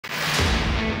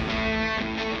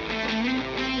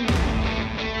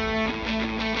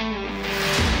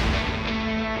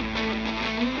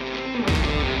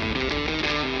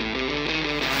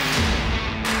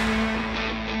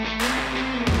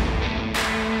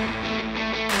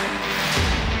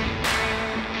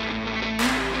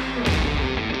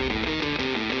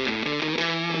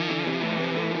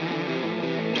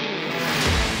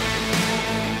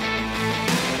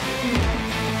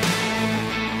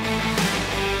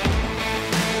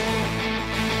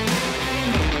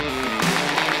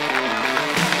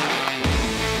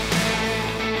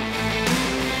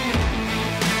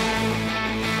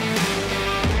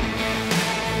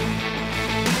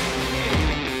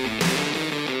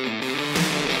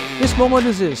This moment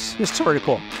is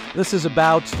historical. This is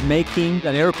about making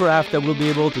an aircraft that will be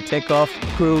able to take off,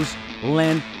 cruise,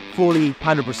 land fully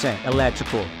 100%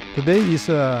 electrical. Today is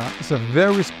a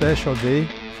very special day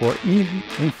for Eve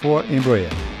and for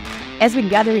Embraer. As we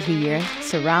gather here,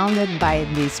 surrounded by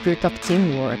the spirit of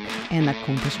teamwork and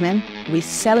accomplishment, we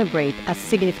celebrate a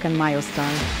significant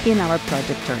milestone in our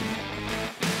project journey.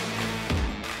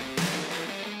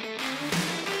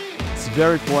 It's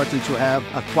very important to have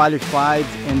a qualified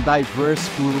and diverse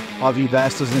group of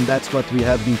investors, and that's what we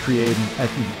have been creating at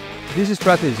Eve. This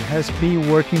strategy has been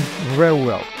working very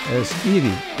well, as Eve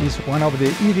is one of the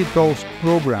eVTOL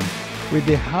programs with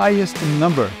the highest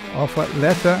number of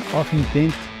letter of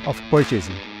intent of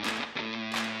purchasing.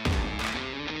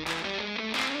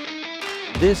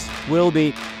 This will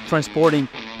be transporting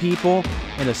people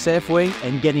in a safe way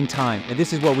and getting time, and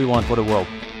this is what we want for the world.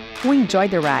 We enjoy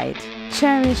the ride,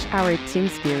 cherish our team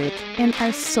spirit, and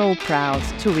are so proud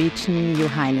to reach new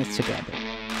heights together.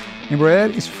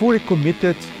 Embraer is fully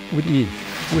committed with Eve.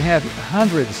 We have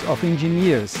hundreds of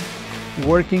engineers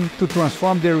working to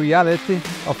transform the reality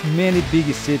of many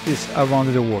big cities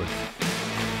around the world.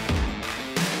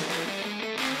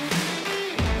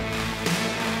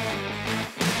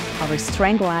 Our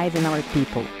strength lies in our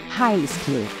people, highly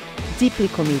skilled, deeply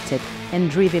committed, and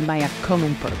driven by a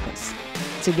common purpose.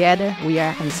 Together, we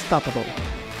are unstoppable,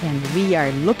 and we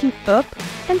are looking up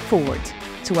and forward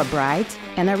to a bright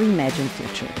and a reimagined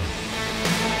future.